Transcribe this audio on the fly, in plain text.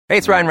Hey,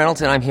 it's Ryan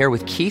Reynolds, and I'm here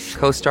with Keith,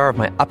 co-star of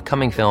my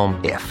upcoming film,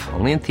 If,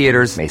 only in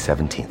theaters May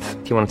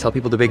 17th. Do you want to tell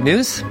people the big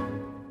news?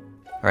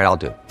 All right, I'll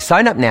do it.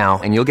 Sign up now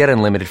and you'll get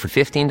unlimited for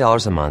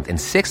 $15 a month and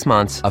 6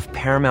 months of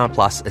Paramount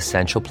Plus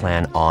Essential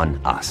Plan on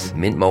us.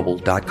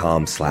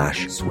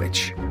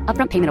 MintMobile.com/switch.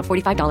 Upfront payment of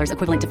 $45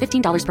 equivalent to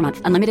 $15 per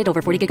month. Unlimited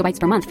over 40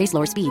 gigabytes per month. Face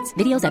lower speeds.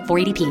 Videos at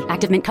 480p.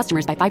 Active Mint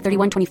customers by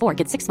 531.24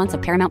 get 6 months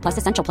of Paramount Plus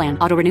Essential Plan.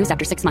 Auto renews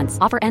after 6 months.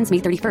 Offer ends May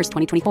 31st,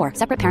 2024.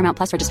 Separate Paramount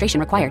Plus registration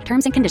required.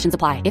 Terms and conditions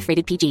apply if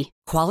rated PG.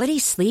 Quality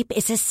sleep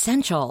is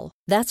essential.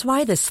 That's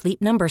why the Sleep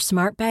Number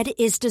Smart Bed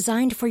is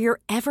designed for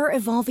your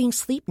ever-evolving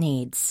sleep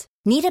needs.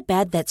 Need a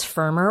bed that's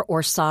firmer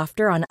or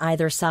softer on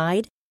either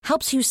side?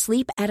 Helps you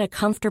sleep at a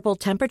comfortable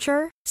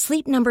temperature?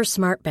 Sleep Number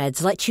Smart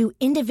Beds let you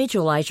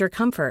individualize your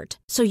comfort,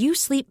 so you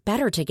sleep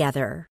better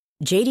together.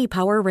 J.D.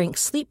 Power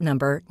ranks Sleep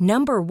Number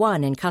number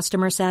 1 in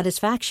customer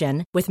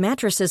satisfaction with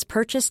mattresses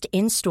purchased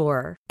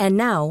in-store. And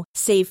now,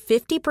 save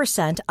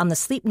 50% on the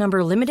Sleep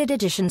Number Limited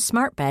Edition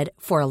Smart Bed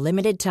for a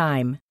limited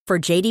time. For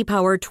J.D.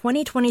 Power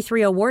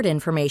 2023 award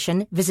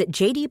information, visit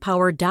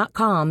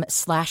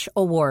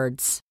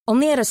jdpower.com/awards.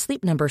 Only at a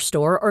Sleep Number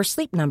store or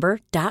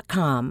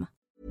sleepnumber.com.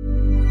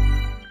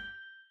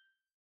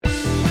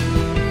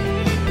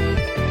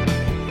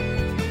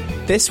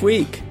 This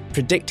week,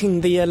 predicting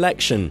the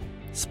election.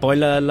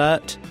 Spoiler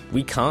alert,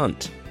 we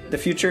can't. The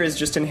future is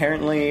just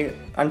inherently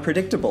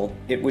unpredictable.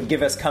 It would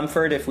give us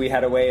comfort if we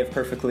had a way of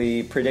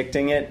perfectly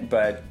predicting it,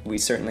 but we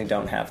certainly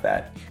don't have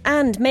that.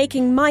 And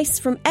making mice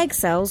from egg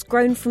cells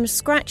grown from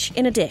scratch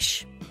in a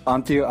dish.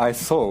 Until I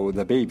saw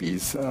the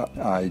babies,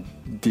 I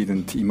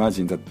didn't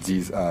imagine that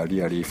these are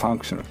really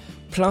functional.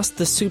 Plus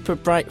the super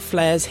bright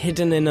flares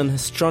hidden in an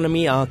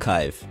astronomy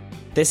archive.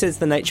 This is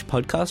the Nature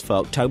Podcast for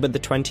October the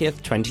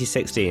 20th,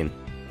 2016.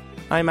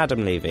 I'm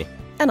Adam Levy.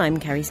 And I'm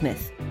Kerry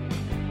Smith.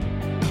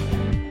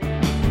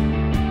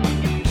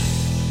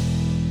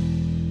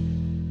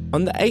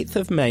 On the 8th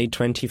of May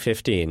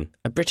 2015,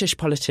 a British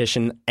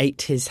politician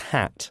ate his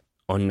hat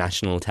on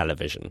national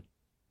television.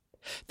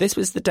 This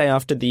was the day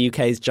after the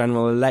UK's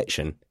general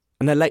election,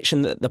 an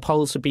election that the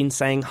polls had been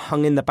saying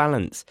hung in the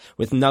balance,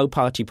 with no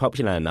party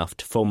popular enough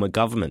to form a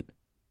government.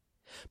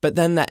 But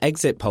then the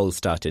exit polls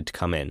started to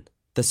come in,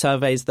 the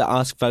surveys that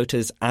ask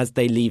voters as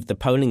they leave the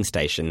polling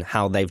station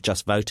how they've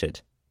just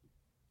voted.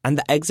 And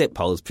the exit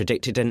polls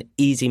predicted an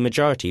easy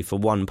majority for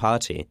one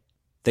party,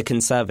 the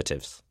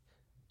Conservatives.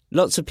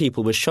 Lots of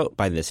people were shocked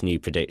by this new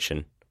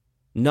prediction.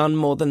 None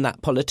more than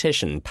that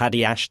politician,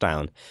 Paddy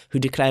Ashdown, who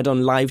declared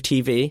on live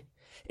TV,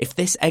 "If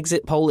this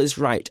exit poll is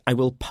right, I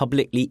will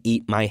publicly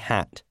eat my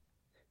hat."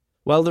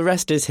 Well, the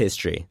rest is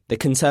history. The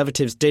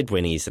Conservatives did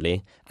win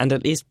easily, and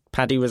at least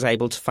Paddy was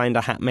able to find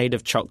a hat made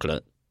of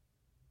chocolate.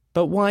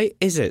 But why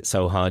is it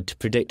so hard to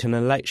predict an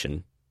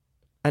election?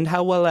 And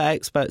how well are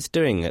experts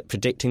doing at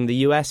predicting the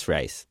US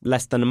race,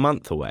 less than a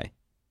month away?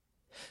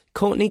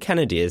 Courtney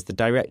Kennedy is the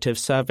Director of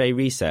Survey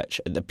Research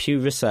at the Pew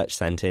Research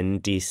Center in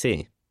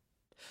DC.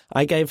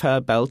 I gave her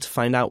a bell to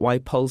find out why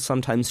polls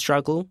sometimes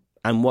struggle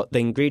and what the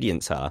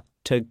ingredients are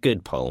to a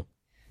good poll.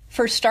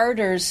 For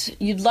starters,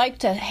 you'd like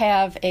to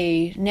have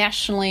a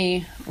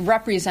nationally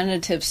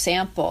representative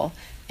sample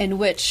in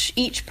which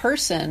each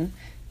person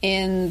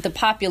in the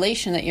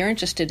population that you're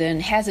interested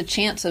in has a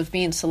chance of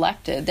being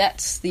selected.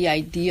 That's the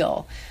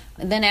ideal.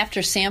 And then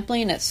after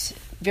sampling, it's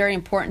very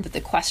important that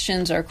the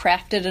questions are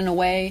crafted in a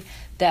way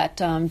that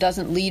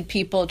doesn't lead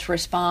people to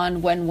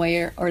respond one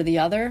way or the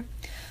other.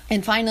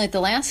 And finally, at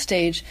the last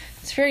stage,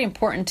 it's very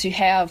important to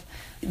have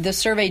the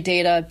survey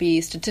data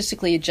be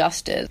statistically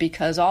adjusted,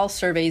 because all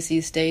surveys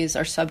these days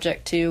are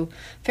subject to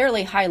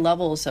fairly high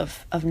levels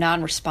of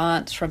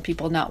non-response from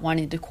people not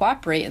wanting to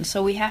cooperate. And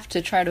so we have to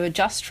try to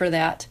adjust for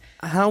that.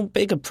 How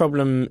big a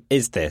problem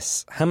is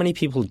this? How many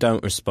people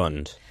don't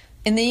respond?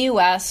 In the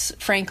U.S.,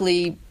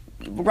 frankly,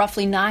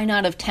 roughly 9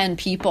 out of 10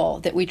 people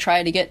that we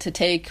try to get to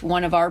take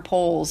one of our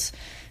polls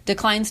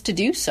declines to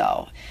do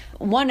so.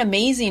 One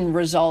amazing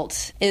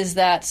result is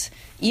that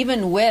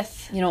even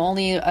with,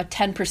 only a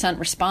 10%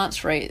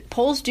 response rate,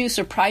 polls do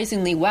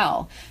surprisingly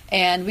well.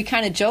 And we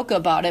kind of joke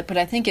about it, but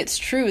I think it's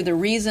true. The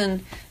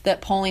reason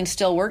that polling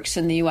still works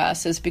in the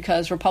U.S. is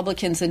because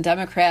Republicans and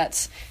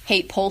Democrats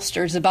hate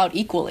pollsters about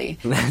equally.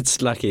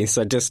 That's lucky.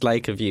 So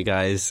dislike of you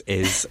guys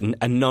is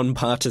a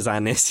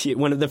non-partisan issue,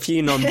 one of the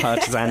few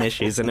non-partisan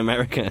issues in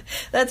America.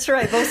 That's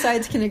right. Both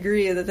sides can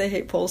agree that they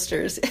hate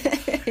pollsters.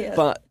 Yeah.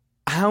 But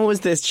how is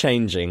this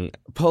changing?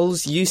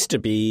 Polls used to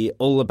be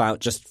all about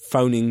just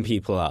phoning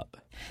people up.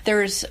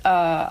 There's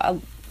a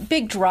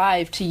big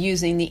drive to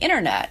using the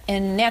internet,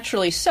 and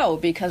naturally so,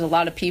 because a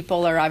lot of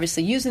people are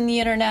obviously using the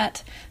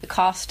internet. The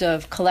cost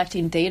of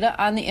collecting data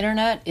on the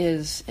internet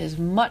is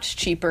much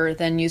cheaper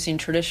than using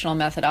traditional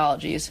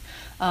methodologies.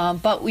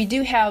 But we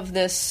do have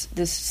this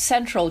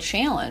central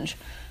challenge,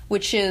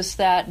 which is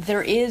that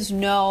there is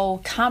no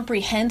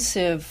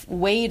comprehensive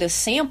way to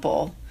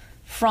sample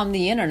from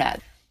the internet.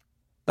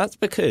 That's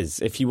because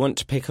if you want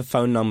to pick a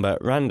phone number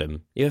at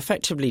random, you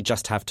effectively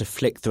just have to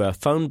flick through a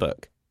phone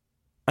book.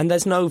 And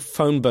there's no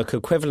phone book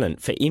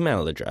equivalent for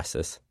email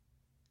addresses.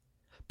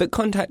 But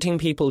contacting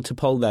people to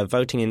poll their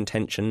voting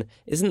intention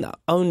isn't the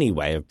only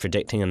way of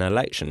predicting an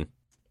election.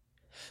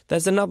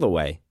 There's another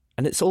way,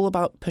 and it's all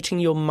about putting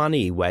your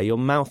money where your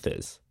mouth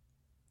is.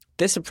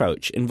 This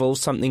approach involves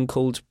something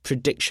called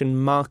prediction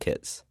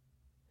markets.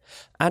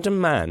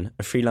 Adam Mann,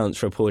 a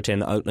freelance reporter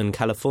in Oakland,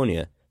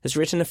 California, has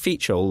written a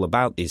feature all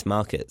about these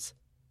markets.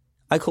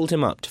 I called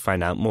him up to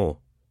find out more.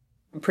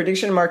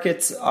 Prediction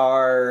markets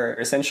are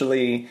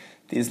essentially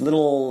these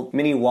little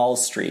mini Wall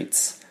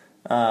Streets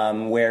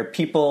where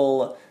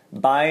people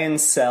buy and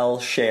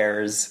sell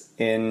shares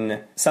in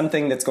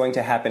something that's going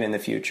to happen in the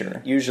future.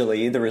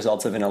 Usually the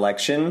results of an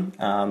election,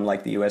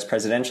 like the US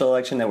presidential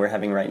election that we're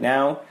having right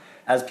now.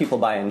 As people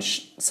buy and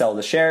sell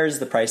the shares,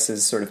 the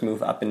prices sort of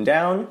move up and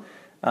down,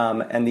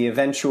 and the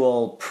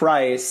eventual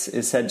price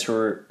is said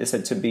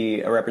to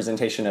be a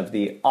representation of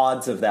the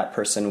odds of that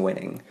person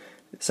winning.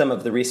 Some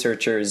of the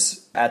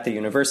researchers at the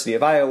University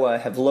of Iowa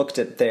have looked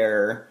at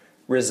their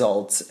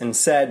results and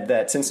said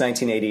that since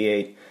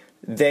 1988,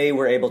 they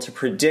were able to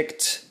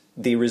predict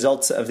the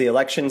results of the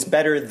elections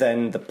better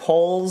than the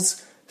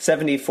polls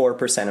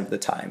 74% of the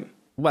time.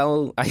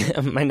 Well,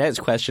 my next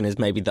question is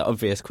maybe the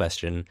obvious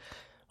question.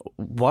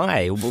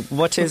 Why?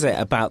 What is it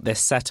about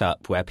this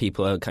setup where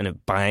people are kind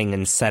of buying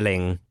and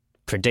selling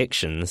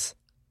predictions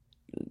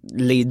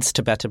leads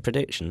to better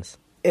predictions?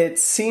 It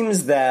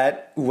seems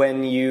that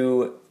when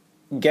you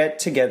get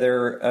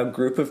together a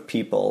group of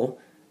people,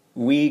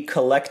 we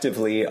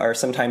collectively are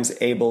sometimes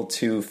able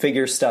to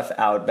figure stuff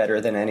out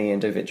better than any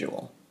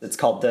individual. It's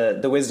called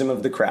the wisdom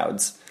of the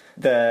crowds.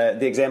 The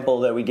example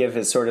that we give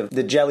is sort of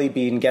the jelly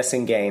bean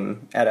guessing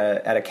game at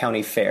a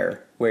county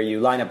fair, where you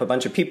line up a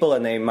bunch of people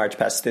and they march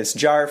past this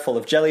jar full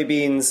of jelly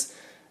beans,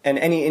 and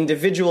any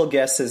individual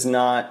guess is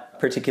not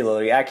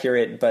particularly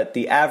accurate, but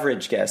the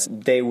average guess,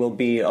 they will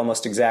be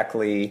almost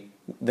exactly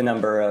the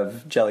number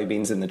of jelly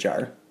beans in the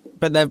jar.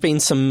 But there have been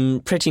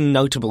some pretty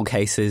notable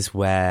cases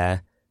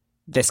where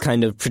these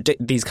kind of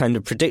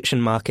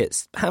prediction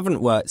markets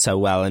haven't worked so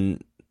well,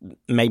 and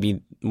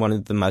maybe one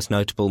of the most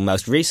notable,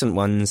 most recent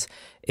ones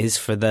is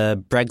for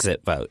the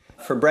Brexit vote.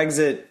 For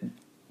Brexit,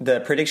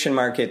 the prediction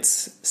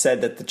markets said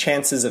that the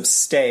chances of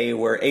stay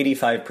were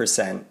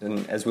 85%,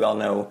 and as we all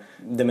know,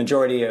 the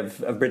majority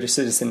of British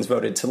citizens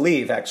voted to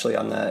leave, actually,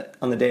 on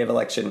the day of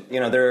election. You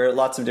know, there are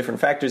lots of different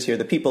factors here.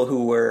 The people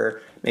who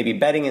were maybe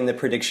betting in the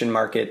prediction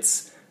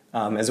markets,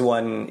 as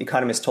one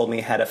economist told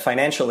me, had a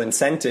financial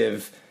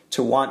incentive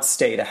to want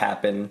stay to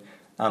happen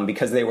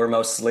because they were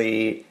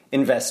mostly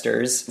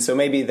investors. So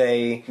maybe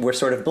they were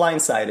sort of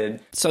blindsided.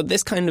 So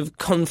this kind of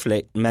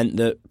conflict meant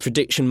that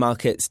prediction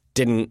markets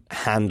didn't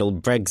handle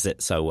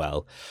Brexit so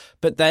well.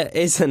 But there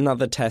is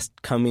another test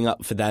coming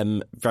up for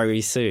them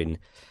very soon,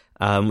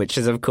 which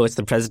is, of course,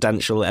 the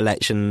presidential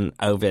election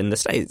over in the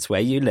States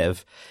where you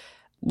live.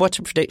 What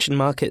are prediction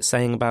markets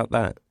saying about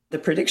that? The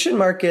prediction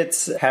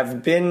markets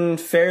have been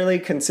fairly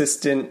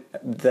consistent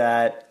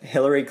that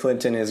Hillary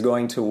Clinton is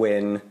going to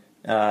win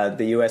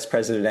the U.S.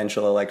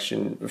 presidential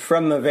election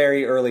from a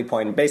very early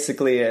point.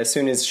 Basically, as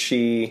soon as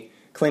she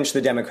clinched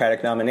the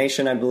Democratic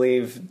nomination, I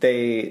believe,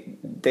 they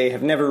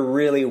have never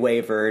really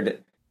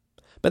wavered.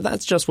 But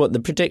that's just what the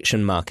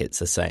prediction markets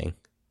are saying.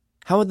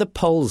 How are the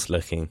polls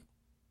looking?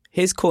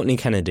 Here's Courtney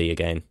Kennedy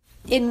again.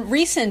 In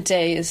recent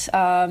days,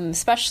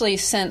 especially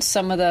since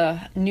some of the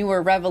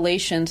newer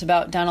revelations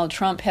about Donald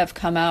Trump have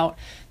come out,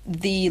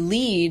 the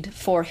lead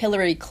for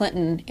Hillary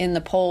Clinton in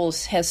the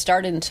polls has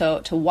started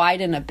to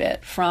widen a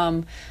bit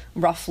from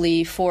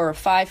roughly 4 or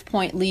 5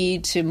 point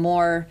lead to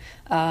more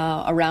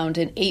around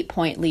an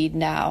 8-point lead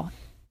now.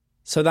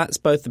 So that's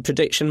both the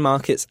prediction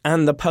markets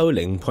and the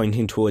polling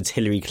pointing towards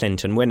Hillary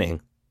Clinton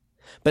winning.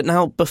 But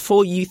now,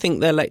 before you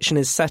think the election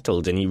is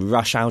settled and you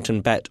rush out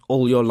and bet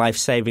all your life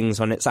savings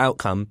on its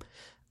outcome,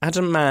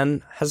 Adam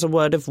Mann has a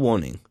word of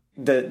warning.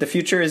 The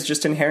future is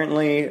just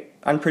inherently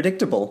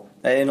unpredictable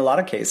in a lot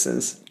of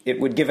cases. It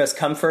would give us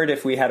comfort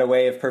if we had a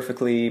way of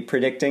perfectly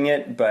predicting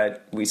it,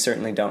 but we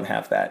certainly don't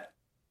have that.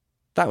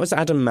 That was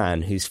Adam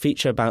Mann, whose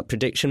feature about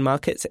prediction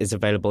markets is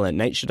available at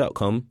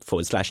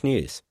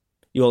nature.com/news.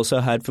 You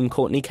also heard from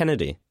Courtney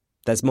Kennedy.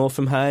 There's more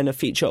from her in a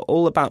feature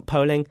all about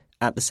polling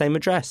at the same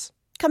address.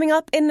 Coming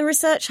up in the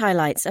research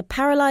highlights, a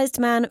paralysed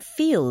man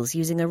feels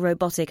using a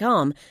robotic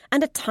arm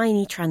and a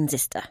tiny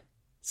transistor.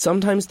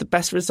 Sometimes the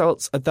best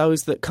results are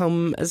those that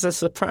come as a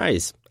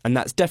surprise, and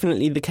that's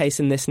definitely the case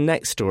in this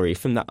next story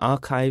from the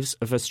Archives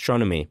of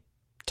Astronomy.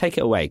 Take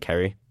it away,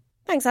 Kerry.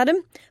 Thanks,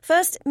 Adam.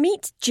 First,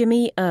 meet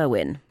Jimmy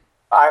Irwin.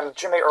 I'm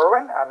Jimmy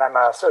Irwin, and I'm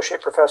an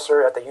associate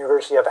professor at the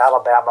University of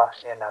Alabama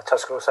in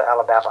Tuscaloosa,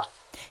 Alabama.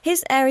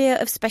 His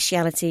area of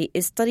speciality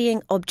is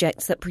studying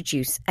objects that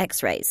produce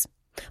X-rays.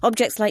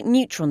 Objects like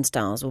neutron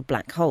stars or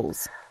black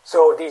holes.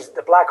 So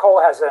the black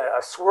hole has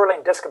a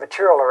swirling disk of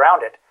material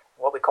around it,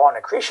 what we call an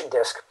accretion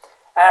disk.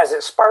 As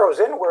it spirals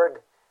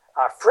inward,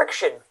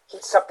 friction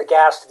heats up the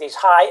gas to these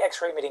high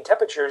X-ray emitting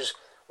temperatures.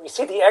 We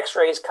see the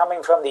X-rays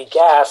coming from the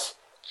gas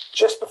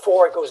just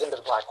before it goes into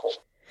the black hole.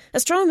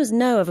 Astronomers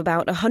know of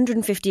about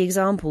 150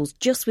 examples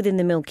just within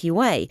the Milky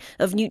Way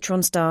of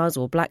neutron stars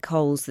or black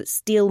holes that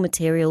steal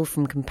material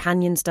from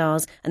companion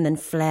stars and then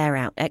flare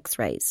out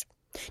X-rays.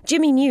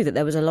 Jimmy knew that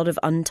there was a lot of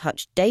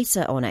untouched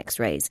data on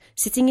X-rays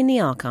sitting in the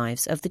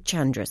archives of the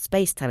Chandra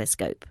Space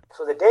Telescope.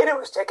 So the data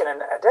was taken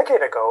a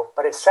decade ago,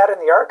 but it sat in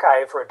the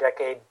archive for a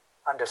decade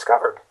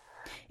undiscovered.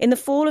 In the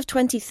fall of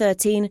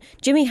 2013,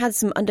 Jimmy had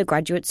some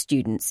undergraduate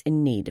students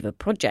in need of a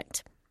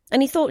project,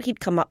 and he thought he'd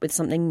come up with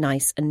something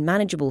nice and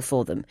manageable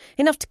for them,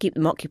 enough to keep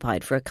them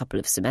occupied for a couple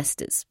of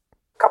semesters.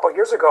 A couple of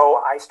years ago,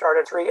 I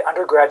started 3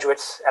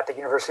 undergraduates at the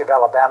University of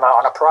Alabama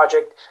on a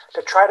project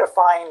to try to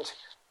find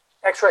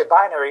X-ray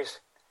binaries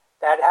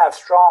that have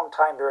strong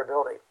time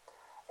variability.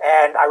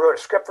 And I wrote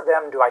a script for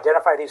them to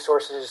identify these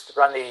sources, to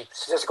run the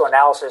statistical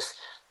analysis,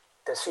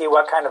 to see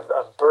what kind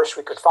of bursts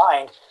we could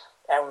find.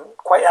 And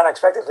quite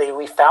unexpectedly,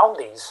 we found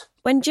these.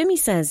 When Jimmy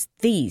says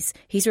these,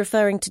 he's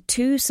referring to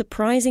 2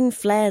 surprising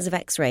flares of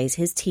X-rays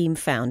his team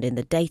found in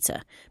the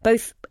data,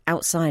 both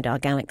outside our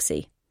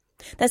galaxy.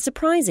 They're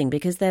surprising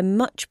because they're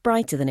much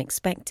brighter than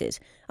expected,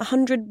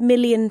 100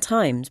 million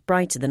times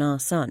brighter than our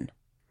sun.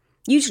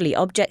 Usually,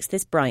 objects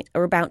this bright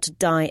are about to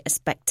die a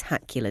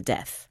spectacular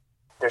death.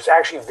 There's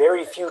actually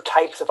very few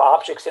types of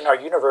objects in our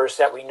universe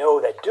that we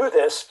know that do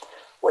this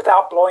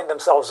without blowing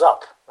themselves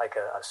up, like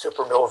a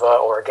supernova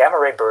or a gamma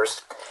ray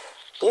burst.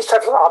 These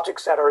types of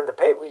objects that are in the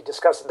paper, we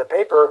discussed in the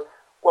paper,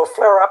 will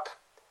flare up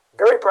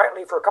very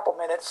brightly for a couple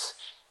minutes.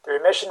 Their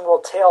emission will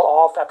tail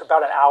off after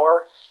about an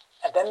hour,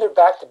 and then they're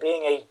back to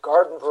being a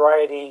garden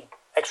variety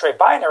X-ray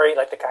binary,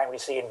 like the kind we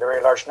see in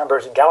very large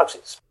numbers in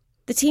galaxies.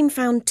 The team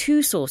found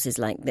 2 sources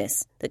like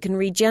this that can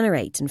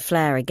regenerate and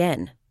flare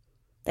again.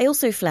 They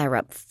also flare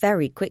up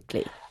very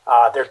quickly.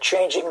 They're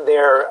changing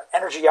their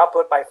energy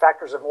output by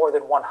factors of more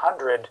than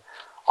 100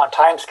 on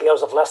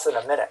timescales of less than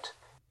a minute.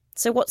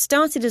 So what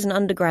started as an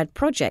undergrad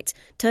project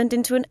turned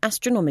into an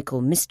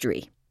astronomical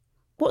mystery.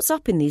 What's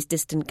up in these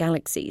distant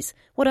galaxies?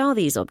 What are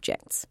these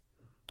objects?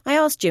 I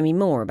asked Jimmy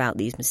more about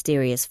these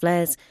mysterious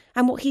flares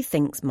and what he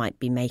thinks might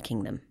be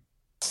making them.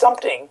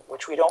 Something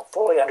which we don't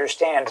fully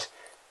understand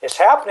is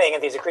happening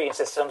in these accretion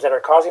systems that are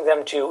causing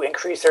them to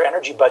increase their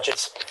energy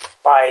budgets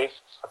by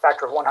a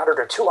factor of 100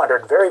 or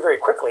 200 very, very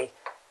quickly,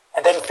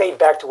 and then fade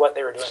back to what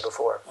they were doing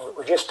before.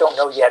 We just don't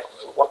know yet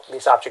what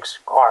these objects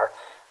are.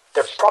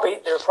 They're probably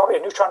a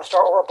neutron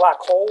star or a black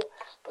hole,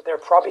 but they're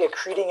probably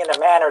accreting in a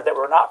manner that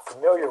we're not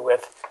familiar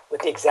with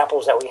the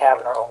examples that we have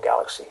in our own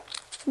galaxy.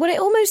 Well, it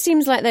almost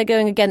seems like they're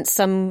going against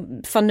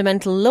some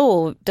fundamental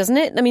law, doesn't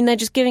it? I mean, they're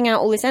just giving out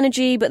all this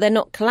energy, but they're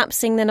not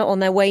collapsing. They're not on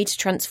their way to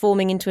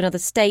transforming into another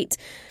state.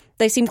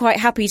 They seem quite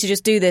happy to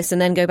just do this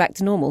and then go back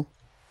to normal.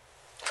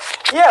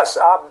 Yes.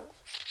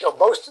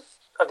 Most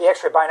of the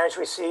X-ray binaries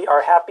we see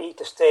are happy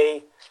to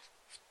stay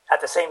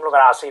at the same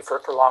luminosity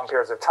for long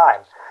periods of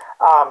time.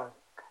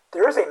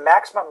 There is a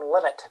maximum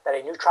limit that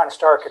a neutron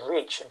star can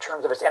reach in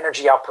terms of its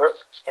energy output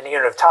in a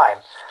unit of time.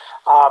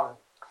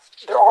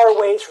 There are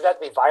ways for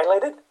that to be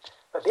violated,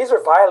 but these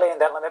are violating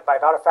that limit by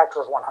about a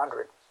factor of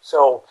 100.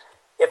 So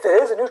if it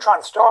is a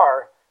neutron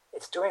star,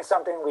 it's doing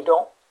something we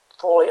don't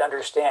fully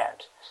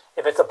understand.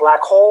 If it's a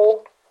black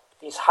hole,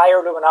 these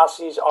higher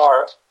luminosities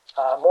are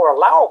more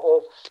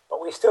allowable,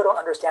 but we still don't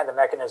understand the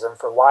mechanism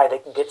for why they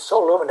can get so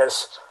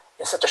luminous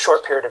in such a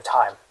short period of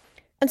time.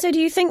 And so do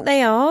you think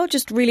they are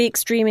just really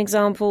extreme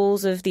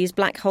examples of these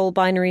black hole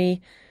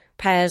binary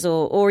pairs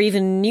or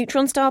even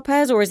neutron star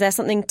pairs, or is there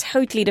something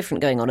totally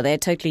different going on? Are they a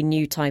totally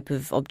new type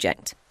of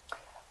object?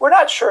 We're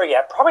not sure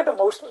yet. Probably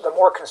the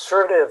more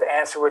conservative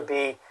answer would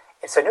be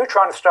it's a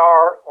neutron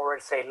star or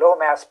it's a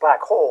low-mass black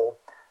hole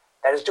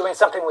that is doing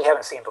something we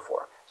haven't seen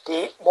before.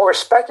 The more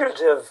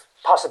speculative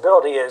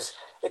possibility is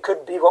it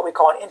could be what we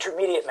call an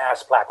intermediate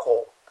mass black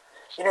hole.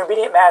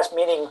 Intermediate mass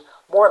meaning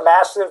more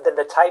massive than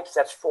the types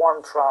that's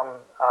formed from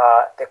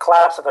the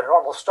collapse of a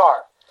normal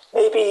star.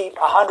 Maybe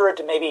 100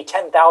 to maybe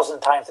 10,000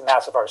 times the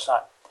mass of our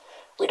sun.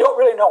 We don't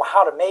really know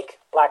how to make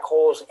black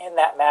holes in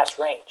that mass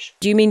range.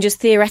 Do you mean just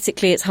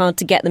theoretically it's hard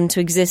to get them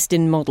to exist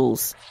in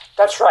models?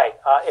 That's right.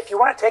 If you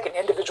want to take an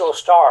individual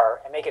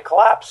star and make it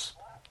collapse,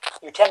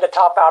 you tend to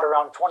top out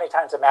around 20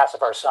 times the mass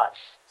of our sun.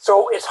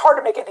 So it's hard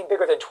to make anything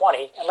bigger than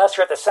 20 unless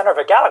you're at the center of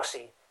a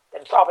galaxy.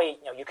 Then probably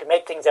you can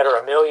make things that are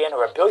 1 million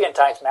or 1 billion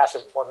times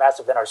more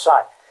massive than our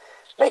sun.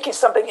 Making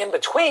something in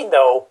between,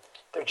 though,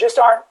 there just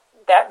aren't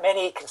that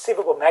many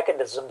conceivable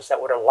mechanisms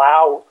that would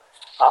allow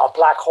a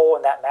black hole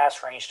in that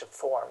mass range to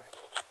form.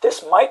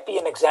 This might be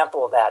an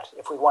example of that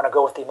if we want to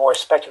go with the more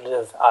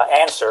speculative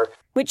answer.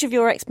 Which of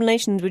your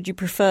explanations would you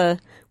prefer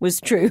was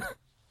true?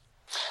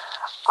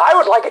 I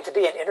would like it to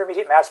be an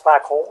intermediate mass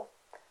black hole,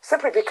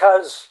 simply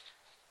because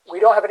we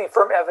don't have any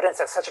firm evidence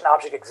that such an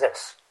object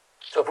exists.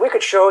 So if we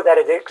could show that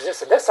it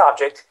exists in this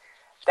object,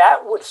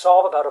 that would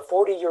solve about a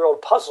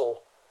 40-year-old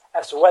puzzle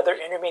as to whether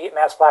intermediate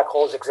mass black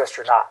holes exist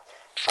or not.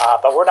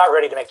 But we're not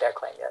ready to make that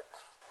claim yet.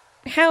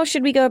 How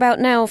should we go about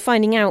now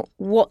finding out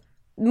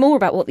more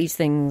about what these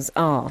things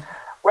are?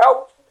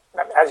 Well,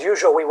 as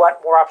usual, we want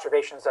more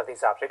observations of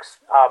these objects.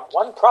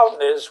 One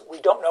problem is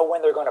we don't know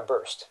when they're going to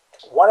burst.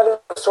 one of the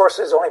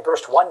sources only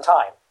burst one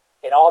time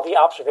in all the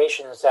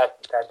observations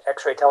that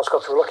X-ray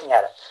telescopes were looking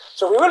at it.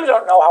 So we really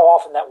don't know how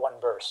often that one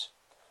bursts.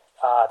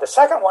 The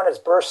second one has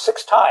burst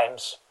 6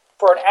 times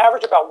for an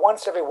average about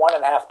once every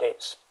 1.5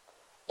 days.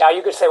 Now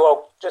you could say,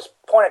 well, just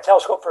point a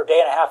telescope for a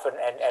day and a half and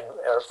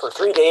or for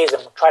 3 days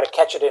and try to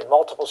catch it in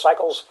multiple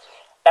cycles.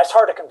 That's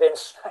hard to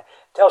convince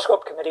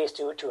telescope committees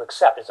to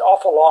accept. It's an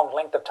awful long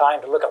length of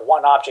time to look at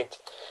one object.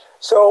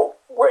 So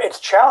it's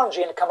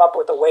challenging to come up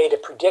with a way to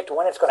predict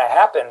when it's going to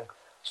happen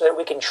so that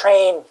we can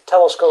train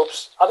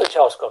telescopes, other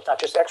telescopes, not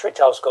just X-ray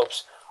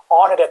telescopes,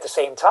 on it at the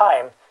same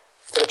time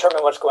to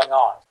determine what's going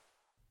on.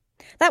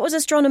 That was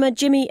astronomer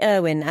Jimmy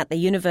Irwin at the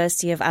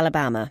University of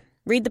Alabama.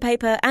 Read the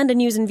paper and a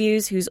News and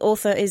Views, whose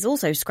author is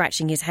also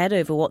scratching his head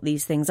over what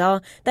these things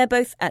are. They're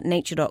both at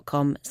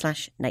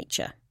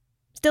nature.com/nature.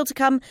 Still to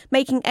come,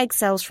 making egg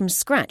cells from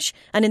scratch,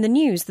 and in the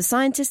news, the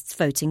scientists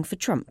voting for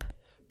Trump.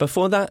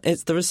 Before that,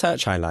 it's the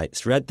research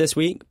highlights, read this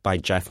week by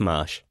Jeff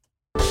Marsh.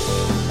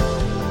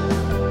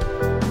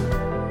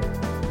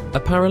 A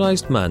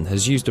paralysed man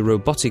has used a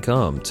robotic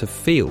arm to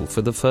feel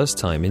for the first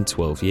time in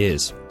 12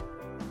 years.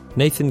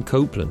 Nathan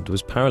Copeland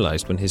was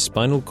paralysed when his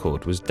spinal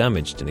cord was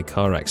damaged in a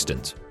car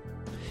accident.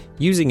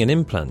 Using an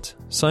implant,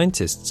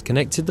 scientists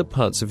connected the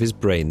parts of his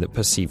brain that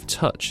perceive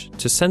touch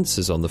to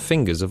sensors on the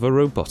fingers of a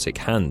robotic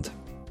hand.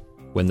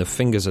 When the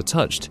fingers are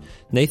touched,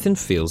 Nathan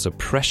feels a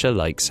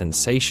pressure-like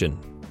sensation.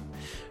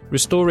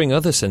 Restoring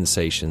other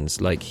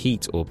sensations like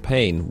heat or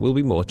pain will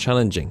be more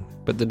challenging,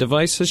 but the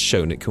device has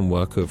shown it can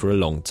work over a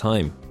long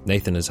time.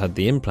 Nathan has had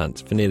the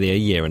implant for nearly a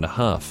year and a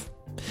half.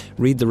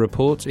 Read the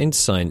report in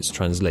Science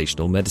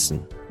Translational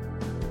Medicine.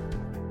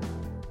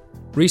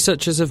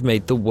 Researchers have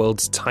made the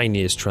world's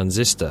tiniest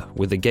transistor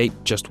with a gate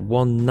just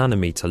 1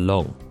 nanometer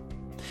long.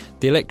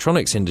 The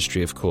electronics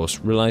industry, of course,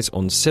 relies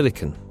on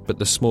silicon, but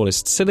the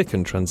smallest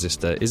silicon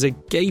transistor is a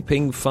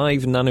gaping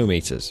 5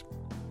 nanometers.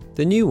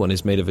 The new one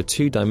is made of a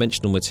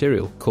 2-dimensional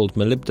material called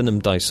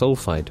molybdenum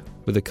disulfide,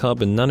 with a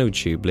carbon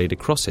nanotube laid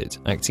across it,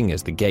 acting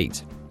as the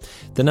gate.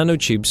 The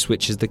nanotube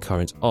switches the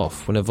current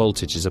off when a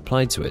voltage is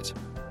applied to it.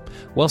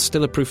 While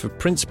still a proof of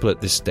principle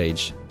at this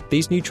stage,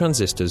 these new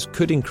transistors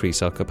could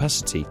increase our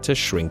capacity to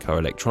shrink our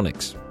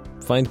electronics.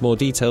 Find more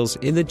details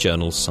in the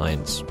journal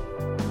Science.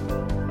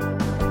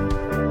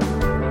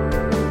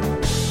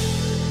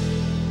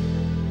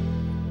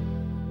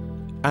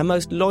 Our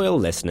most loyal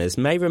listeners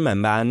may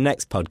remember our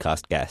next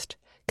podcast guest,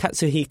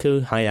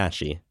 Katsuhiko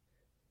Hayashi.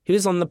 He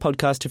was on the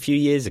podcast a few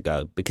years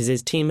ago because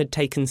his team had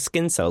taken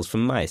skin cells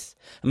from mice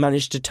and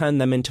managed to turn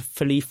them into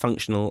fully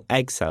functional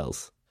egg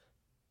cells.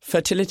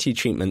 Fertility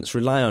treatments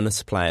rely on a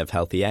supply of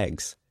healthy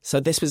eggs, so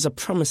this was a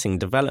promising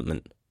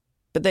development.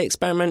 But the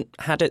experiment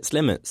had its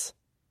limits.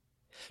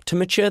 To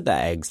mature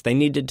their eggs, they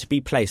needed to be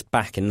placed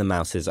back in the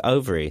mouse's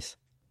ovaries.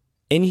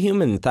 In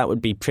humans, that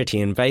would be pretty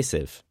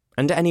invasive.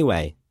 And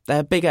anyway, there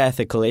are big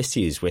ethical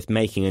issues with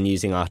making and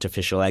using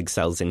artificial egg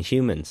cells in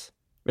humans.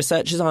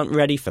 Researchers aren't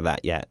ready for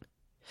that yet.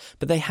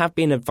 But they have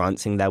been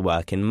advancing their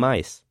work in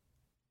mice.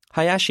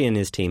 Hayashi and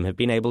his team have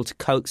been able to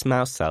coax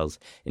mouse cells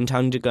into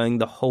undergoing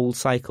the whole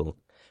cycle,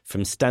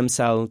 from stem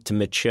cell to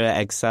mature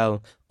egg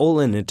cell, all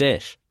in a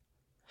dish.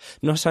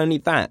 Not only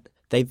that,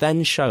 they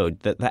then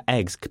showed that the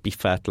eggs could be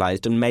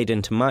fertilized and made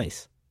into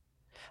mice.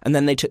 And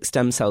then they took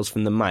stem cells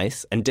from the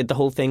mice and did the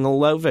whole thing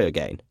all over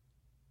again.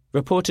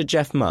 Reporter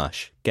Jeff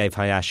Marsh gave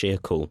Hayashi a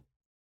call.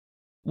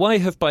 Why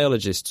have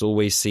biologists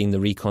always seen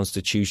the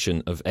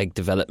reconstitution of egg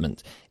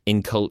development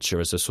in culture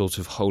as a sort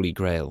of holy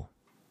grail?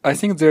 I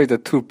think there is a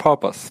two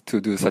purpose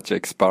to do such an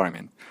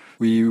experiment.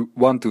 We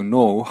want to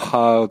know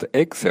how the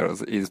egg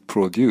cells is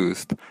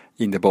produced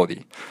in the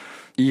body.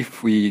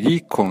 If we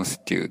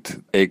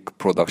reconstitute egg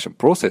production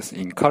process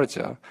in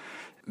culture,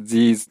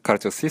 these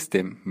cultural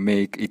systems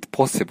make it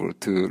possible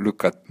to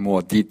look at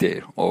more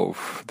detail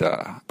of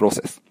the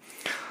process.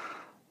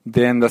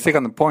 Then the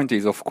second point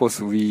is, of course,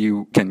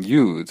 we can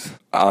use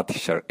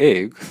artificial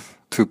eggs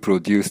to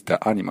produce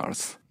the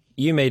animals.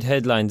 You made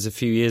headlines a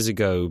few years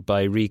ago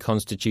by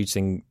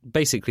reconstituting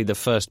basically the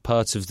first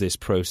part of this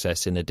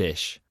process in a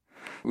dish.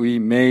 We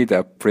made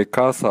a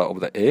precursor of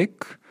the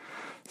egg.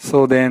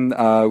 So then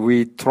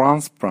we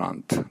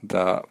transplant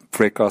the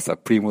precursor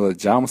primordial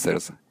germ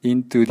cells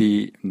into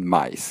the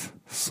mice.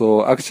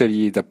 So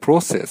actually the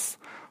process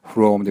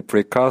from the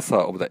precursor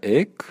of the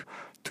egg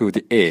to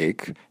the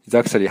egg is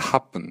actually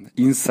happen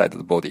inside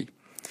the body.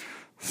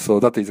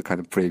 So that is a kind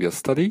of previous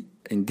study.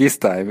 In this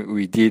time,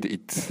 we did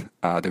it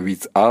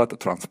without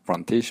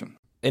transplantation.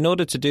 In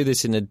order to do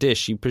this in a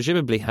dish, you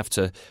presumably have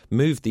to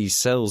move these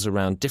cells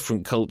around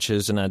different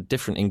cultures and add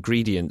different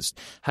ingredients.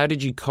 How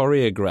did you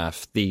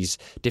choreograph these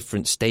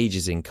different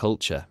stages in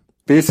culture?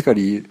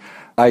 Basically,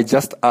 I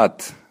just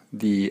add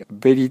the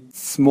very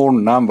small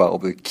number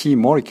of the key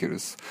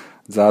molecules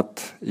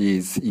that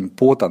is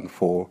important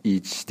for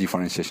each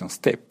differentiation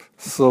step.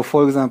 So,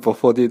 for example,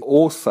 for the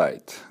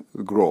oocyte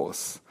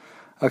growth,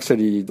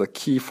 actually the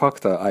key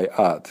factor I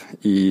add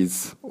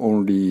is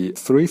only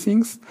 3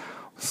 things.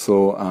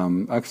 So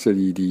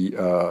actually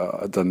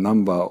the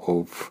number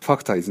of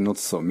factors is not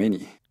so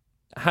many.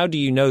 How do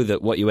you know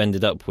that what you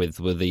ended up with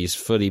were these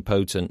fully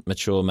potent,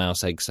 mature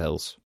mouse egg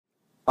cells?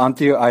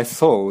 Until I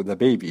saw the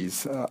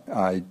babies,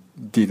 I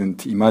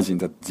didn't imagine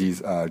that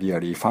these are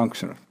really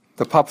functional.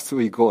 The pups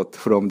we got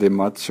from the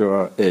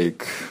mature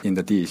egg in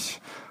the dish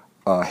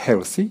are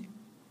healthy.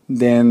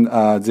 Then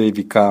they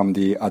become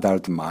the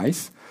adult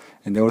mice,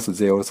 and they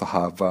also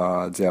have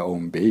their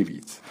own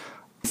babies.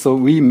 So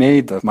we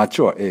made the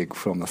mature egg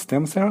from the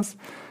stem cells.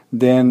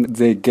 Then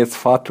they get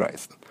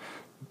fertilized.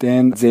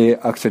 Then they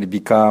actually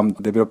become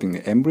developing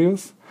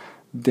embryos.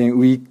 Then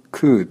we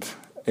could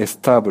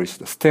establish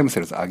the stem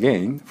cells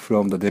again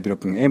from the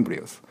developing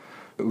embryos.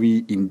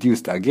 We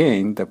induced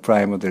again the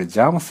primordial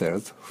germ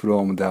cells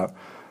from the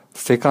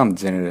second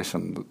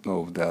generation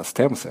of the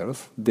stem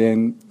cells.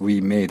 Then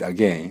we made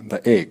again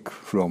the egg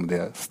from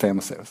the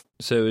stem cells.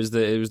 So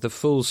it was the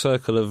full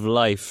circle of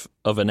life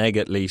of an egg,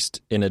 at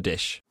least, in a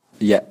dish.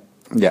 Yeah.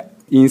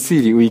 In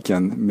theory, we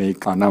can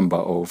make a number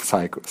of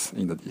cycles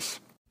in the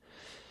dish.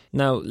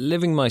 Now,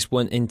 living mice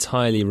weren't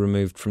entirely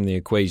removed from the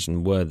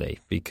equation, were they?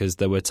 Because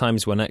there were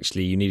times when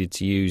actually you needed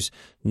to use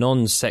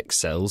non-sex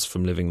cells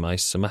from living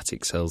mice,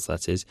 somatic cells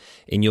that is,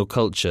 in your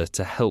culture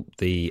to help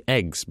the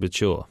eggs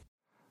mature.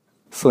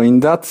 So in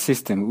that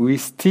system, we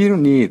still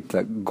need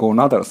the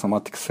gonadal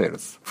somatic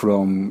cells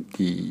from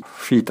the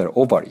fetal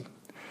ovary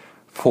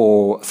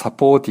for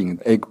supporting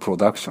egg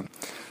production.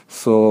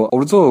 So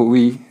although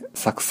we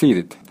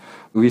succeeded,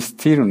 we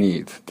still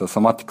need the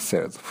somatic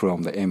cells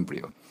from the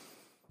embryo.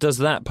 Does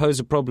that pose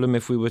a problem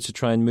if we were to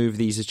try and move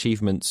these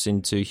achievements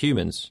into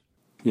humans?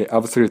 Yeah,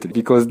 absolutely.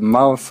 Because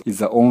mouse is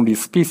the only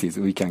species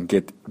we can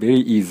get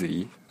very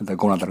easily the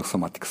gonadal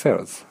somatic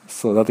cells.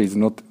 So that is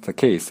not the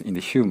case in the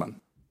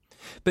human.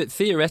 But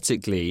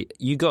theoretically,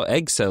 you got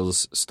egg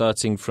cells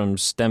starting from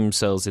stem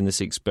cells in this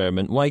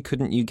experiment. Why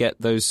couldn't you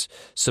get those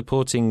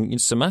supporting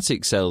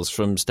somatic cells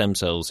from stem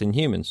cells in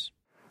humans?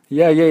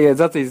 Yeah.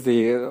 That is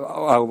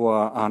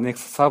our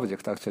next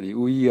subject, actually.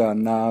 We are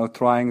now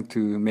trying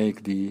to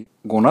make the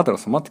gonadal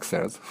somatic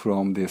cells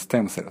from the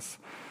stem cells.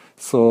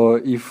 So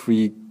if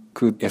we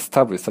could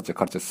establish such a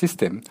culture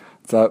system,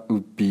 that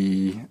would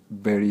be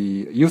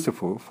very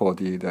useful for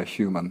the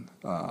human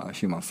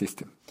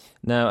system.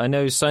 Now, I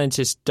know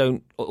scientists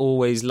don't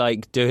always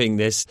like doing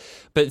this,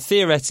 but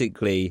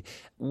theoretically,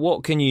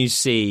 what can you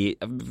see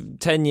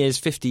 10 years,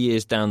 50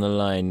 years down the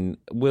line?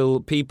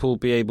 Will people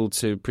be able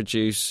to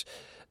produce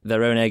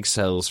their own egg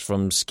cells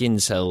from skin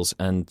cells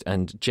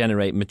and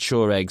generate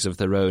mature eggs of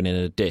their own in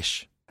a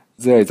dish?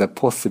 There is a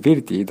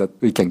possibility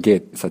that we can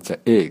get such an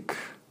egg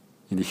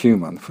in the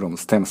human from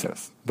stem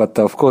cells. But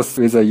of course,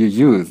 whether you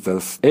use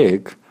this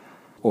egg,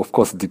 of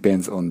course,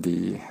 depends on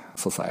the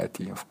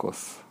society, of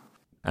course.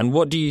 And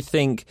what do you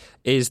think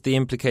is the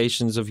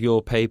implications of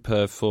your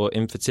paper for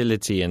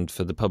infertility and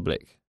for the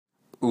public?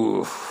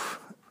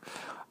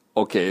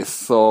 Okay,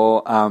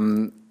 so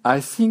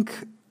I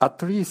think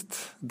at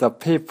least the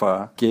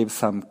paper gave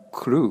some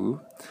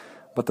clue,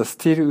 but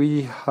still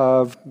we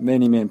have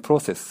many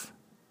processes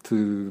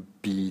to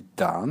be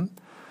done.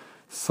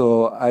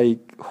 So I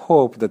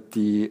hope that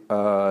the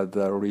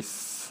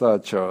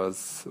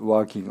researchers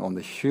working on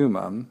the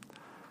human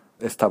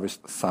establish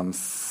some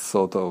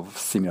sort of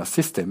similar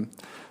system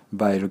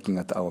by looking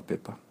at our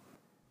paper.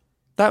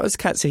 That was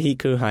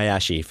Katsuhiko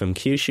Hayashi from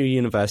Kyushu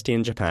University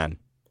in Japan.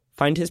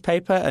 Find his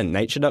paper at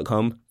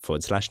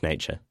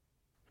nature.com/nature.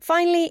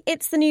 Finally,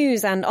 it's the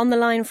news, and on the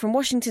line from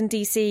Washington,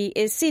 D.C.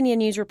 is senior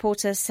news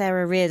reporter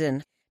Sarah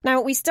Reardon. Now,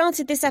 we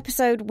started this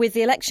episode with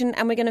the election,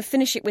 and we're going to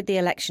finish it with the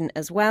election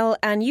as well.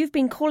 And you've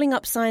been calling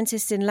up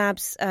scientists in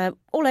labs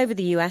all over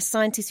the US,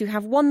 scientists who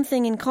have one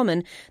thing in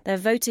common. They're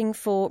voting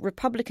for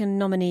Republican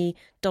nominee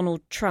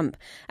Donald Trump.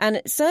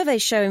 And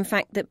surveys show, in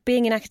fact, that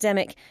being an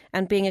academic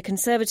and being a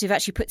conservative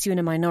actually puts you in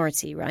a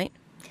minority, right?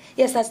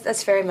 Yes,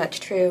 that's very much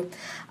true.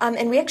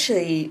 And we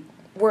actually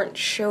weren't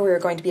sure we were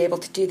going to be able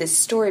to do this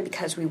story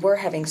because we were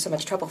having so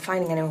much trouble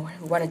finding anyone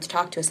who wanted to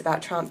talk to us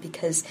about Trump,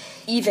 because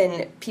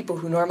even people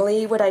who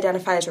normally would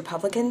identify as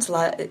Republicans,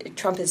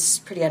 Trump is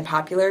pretty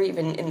unpopular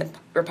even in the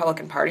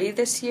Republican Party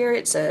this year.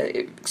 It's an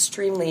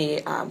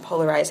extremely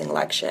polarizing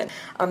election.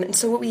 And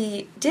so what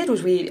we did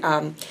was we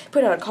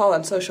put out a call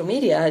on social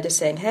media just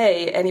saying,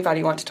 hey,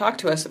 anybody want to talk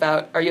to us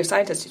about, are you a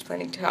scientist who's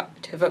planning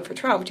to vote for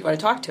Trump? Do you want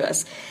to talk to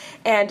us?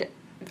 And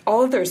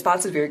all of the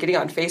responses we were getting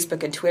on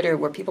Facebook and Twitter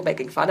were people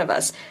making fun of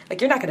us.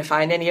 Like, you're not going to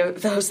find any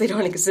of those. They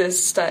don't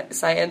exist.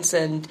 Science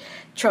and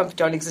Trump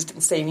don't exist in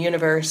the same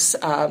universe.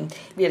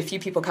 We had a few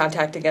people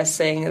contacting us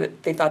saying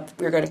that they thought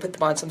we were going to put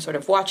them on some sort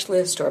of watch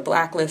list or a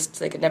blacklist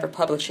so they could never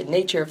publish in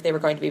Nature if they were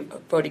going to be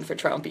voting for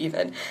Trump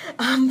even.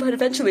 But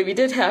eventually we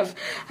did have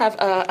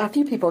a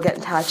few people get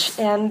in touch,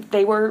 and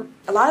a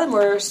lot of them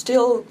were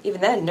still,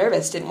 even then,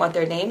 nervous, didn't want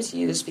their names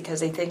used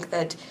because they think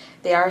that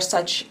they are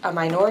such a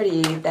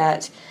minority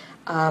that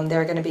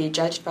they're going to be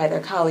judged by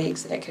their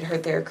colleagues and it could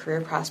hurt their career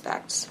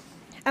prospects.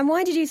 And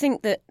why did you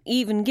think that,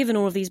 even given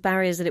all of these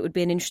barriers, that it would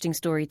be an interesting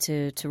story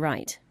to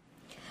write?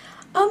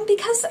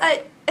 Because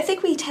I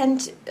think we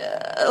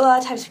a lot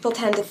of times people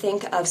tend to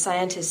think of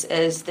scientists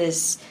as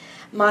this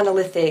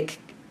monolithic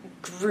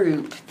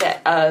group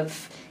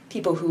of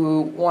people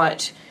who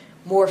want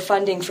more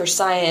funding for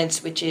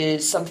science, which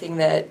is something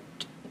that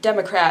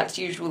Democrats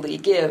usually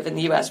give in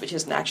the U.S., which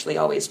isn't actually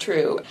always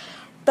true.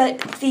 But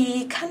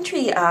the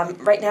country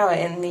right now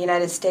in the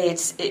United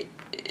States,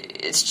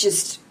 it's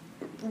just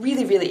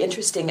really, really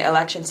interesting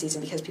election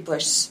season because people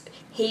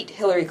hate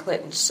Hillary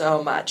Clinton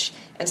so much,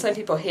 and some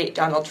people hate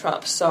Donald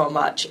Trump so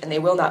much, and they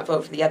will not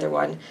vote for the other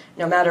one,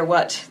 no matter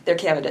what their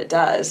candidate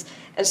does.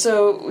 And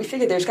so we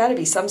figured there's got to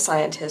be some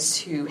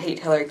scientists who hate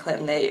Hillary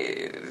Clinton.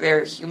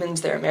 They're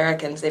humans, they're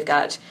Americans, they've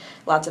got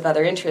lots of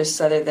other interests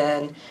other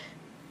than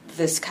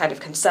this kind of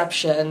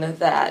conception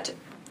that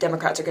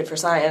Democrats are good for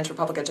science,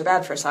 Republicans are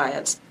bad for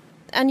science.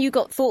 And you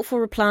got thoughtful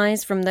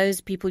replies from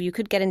those people you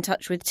could get in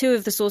touch with. Two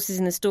of the sources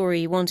in the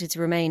story wanted to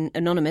remain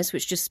anonymous,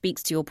 which just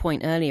speaks to your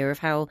point earlier of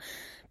how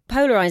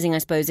polarizing, I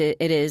suppose, it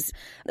is.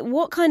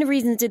 What kind of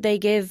reasons did they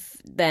give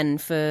then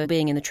for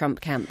being in the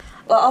Trump camp?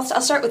 Well,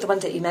 I'll start with the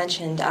ones that you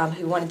mentioned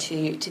who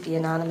wanted to be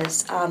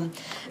anonymous.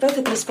 Both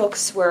of these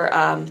folks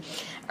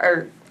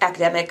are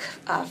academic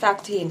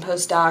faculty and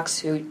postdocs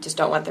who just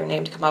don't want their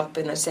name to come up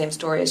in the same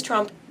story as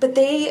Trump. But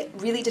they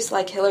really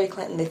dislike Hillary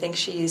Clinton. They think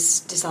she's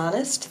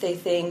dishonest. They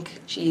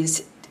think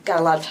she's got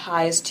a lot of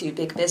ties to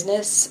big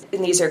business.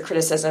 And these are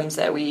criticisms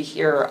that we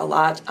hear a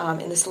lot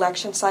in this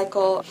election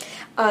cycle.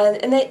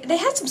 And they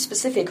had some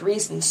specific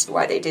reasons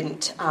why they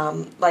didn't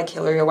like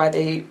Hillary or why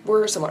they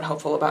were somewhat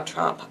hopeful about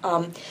Trump.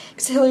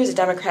 Because Hillary's a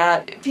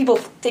Democrat. People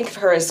think of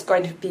her as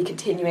going to be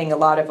continuing a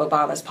lot of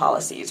Obama's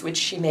policies, which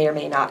she may or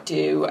may not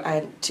do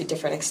to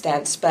different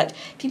extents. But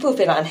people have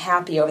been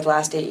unhappy over the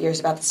last 8 years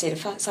about the state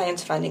of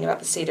science funding, about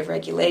the state of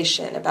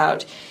regulation,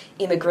 about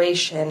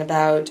immigration,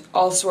 about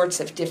all sorts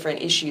of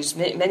different issues,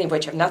 many of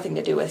which have nothing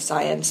to do with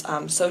science,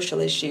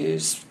 social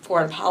issues,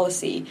 foreign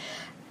policy.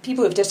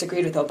 People who've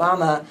disagreed with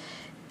Obama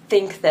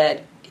tend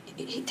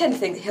to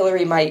think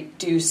Hillary might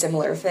do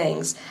similar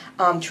things.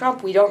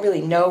 Trump, we don't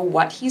really know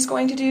what he's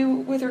going to do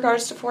with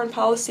regards to foreign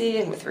policy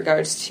and with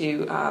regards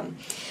to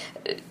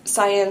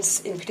science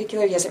in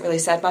particular. He hasn't really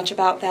said much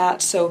about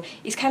that, so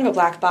he's kind of a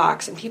black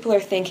box, and people are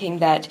thinking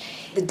that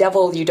the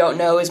devil you don't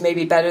know is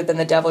maybe better than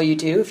the devil you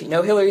do. If you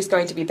know Hillary's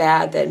going to be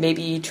bad, then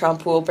maybe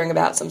Trump will bring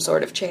about some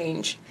sort of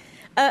change.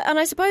 And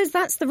I suppose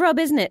that's the rub,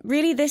 isn't it?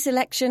 Really, this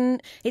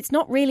election, it's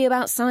not really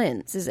about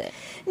science, is it?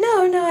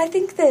 No, I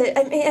think that,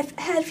 I've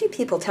had a few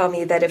people tell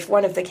me that if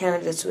one of the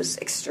candidates was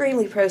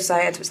extremely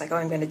pro-science, was like,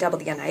 I'm going to double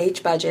the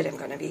NIH budget, I'm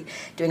going to be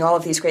doing all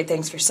of these great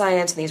things for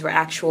science, and these were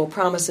actual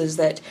promises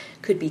that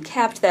could be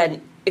kept,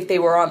 then if they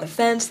were on the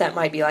fence, that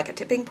might be like a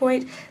tipping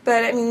point.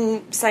 But,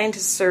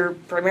 scientists are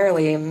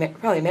probably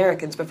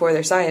Americans before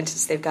they're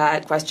scientists. They've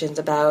got questions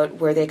about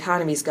where the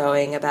economy's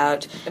going,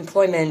 about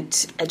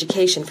employment,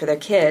 education for their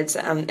kids.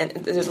 And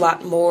there's a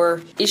lot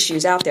more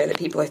issues out there that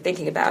people are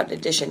thinking about in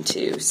addition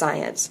to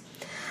science.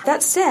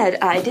 That said,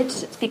 I did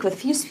speak with a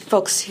few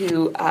folks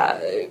who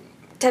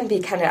tend to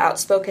be kind of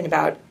outspoken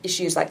about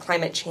issues like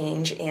climate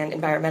change and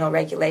environmental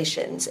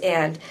regulations,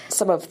 and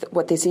some of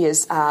what they see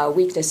as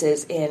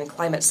weaknesses in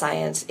climate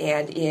science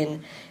and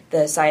in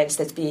the science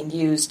that's being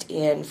used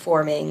in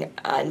forming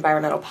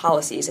environmental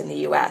policies in the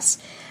U.S.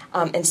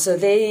 And so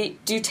they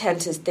do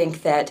tend to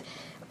think that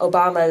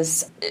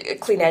Obama's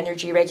clean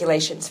energy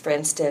regulations, for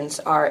instance,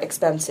 are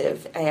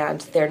expensive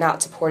and they're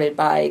not supported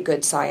by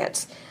good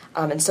science.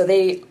 And so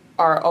they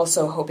are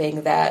also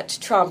hoping that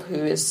Trump,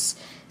 who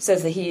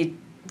says that he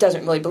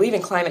doesn't really believe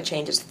in climate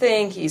change as a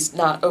thing, he's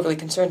not overly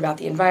concerned about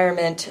the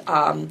environment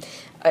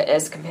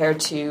as compared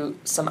to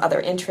some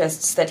other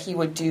interests, that he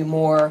would do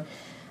more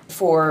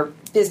for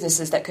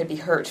businesses that could be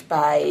hurt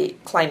by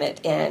climate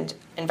and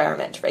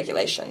environment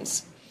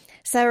regulations.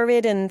 Sarah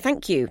Reardon,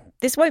 thank you.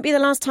 This won't be the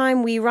last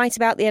time we write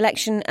about the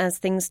election as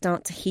things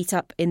start to heat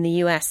up in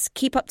the US.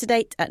 Keep up to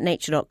date at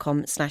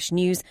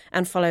nature.com/news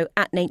and follow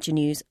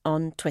 @NatureNews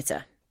on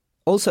Twitter.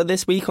 Also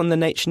this week on the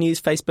Nature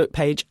News Facebook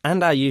page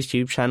and our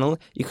YouTube channel,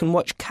 you can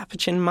watch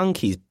capuchin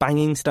monkeys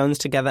banging stones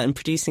together and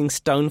producing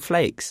stone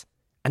flakes.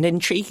 And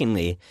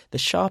intriguingly, the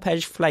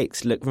sharp-edged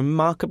flakes look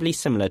remarkably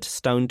similar to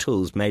stone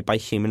tools made by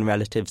human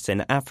relatives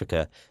in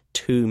Africa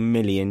 2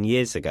 million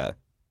years ago.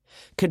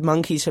 Could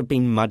monkeys have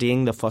been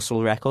muddying the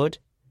fossil record?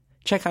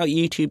 Check out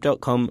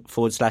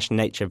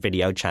youtube.com/nature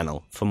video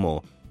channel for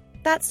more.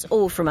 That's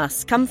all from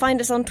us. Come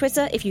find us on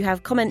Twitter if you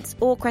have comments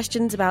or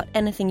questions about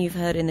anything you've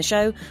heard in the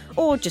show,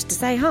 or just to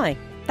say hi.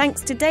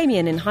 Thanks to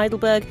Damien in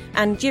Heidelberg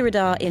and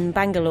Giridhar in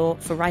Bangalore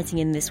for writing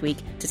in this week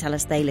to tell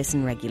us they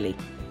listen regularly.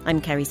 I'm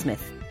Kerry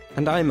Smith.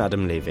 And I'm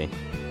Adam Levy.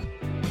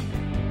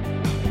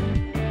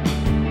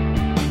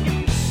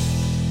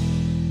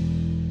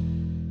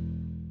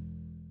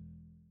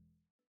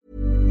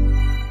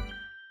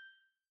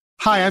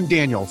 Hi, I'm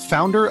Daniel,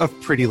 founder of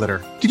Pretty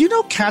Litter. Did you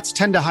know cats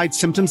tend to hide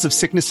symptoms of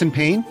sickness and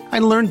pain? I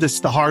learned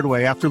this the hard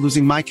way after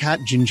losing my cat,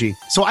 Gingy.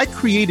 So I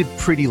created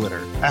Pretty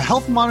Litter, a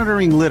health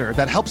monitoring litter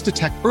that helps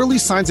detect early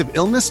signs of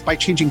illness by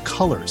changing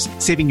colors,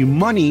 saving you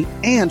money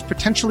and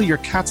potentially your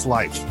cat's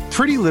life.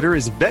 Pretty Litter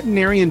is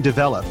veterinarian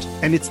developed,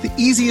 and it's the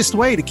easiest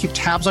way to keep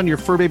tabs on your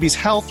fur baby's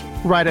health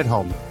right at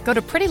home. Go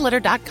to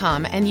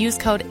prettylitter.com and use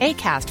code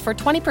ACAST for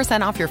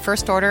 20% off your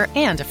first order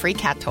and a free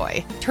cat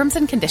toy. Terms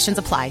and conditions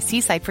apply.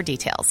 See site for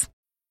details.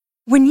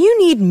 When you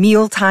need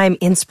mealtime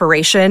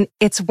inspiration,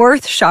 it's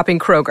worth shopping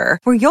Kroger,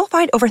 where you'll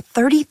find over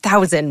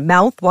 30,000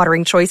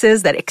 mouth-watering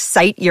choices that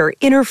excite your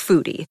inner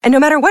foodie. And no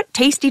matter what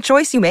tasty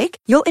choice you make,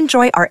 you'll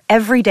enjoy our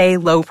everyday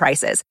low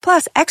prices,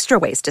 plus extra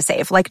ways to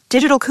save, like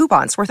digital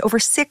coupons worth over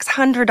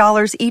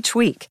 $600 each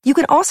week. You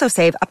can also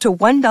save up to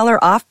 $1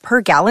 off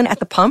per gallon at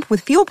the pump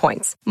with fuel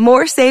points.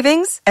 More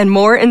savings and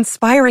more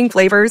inspiring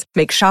flavors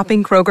make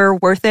shopping Kroger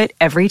worth it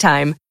every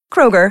time.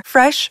 Kroger,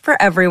 fresh for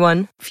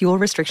everyone. Fuel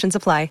restrictions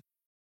apply.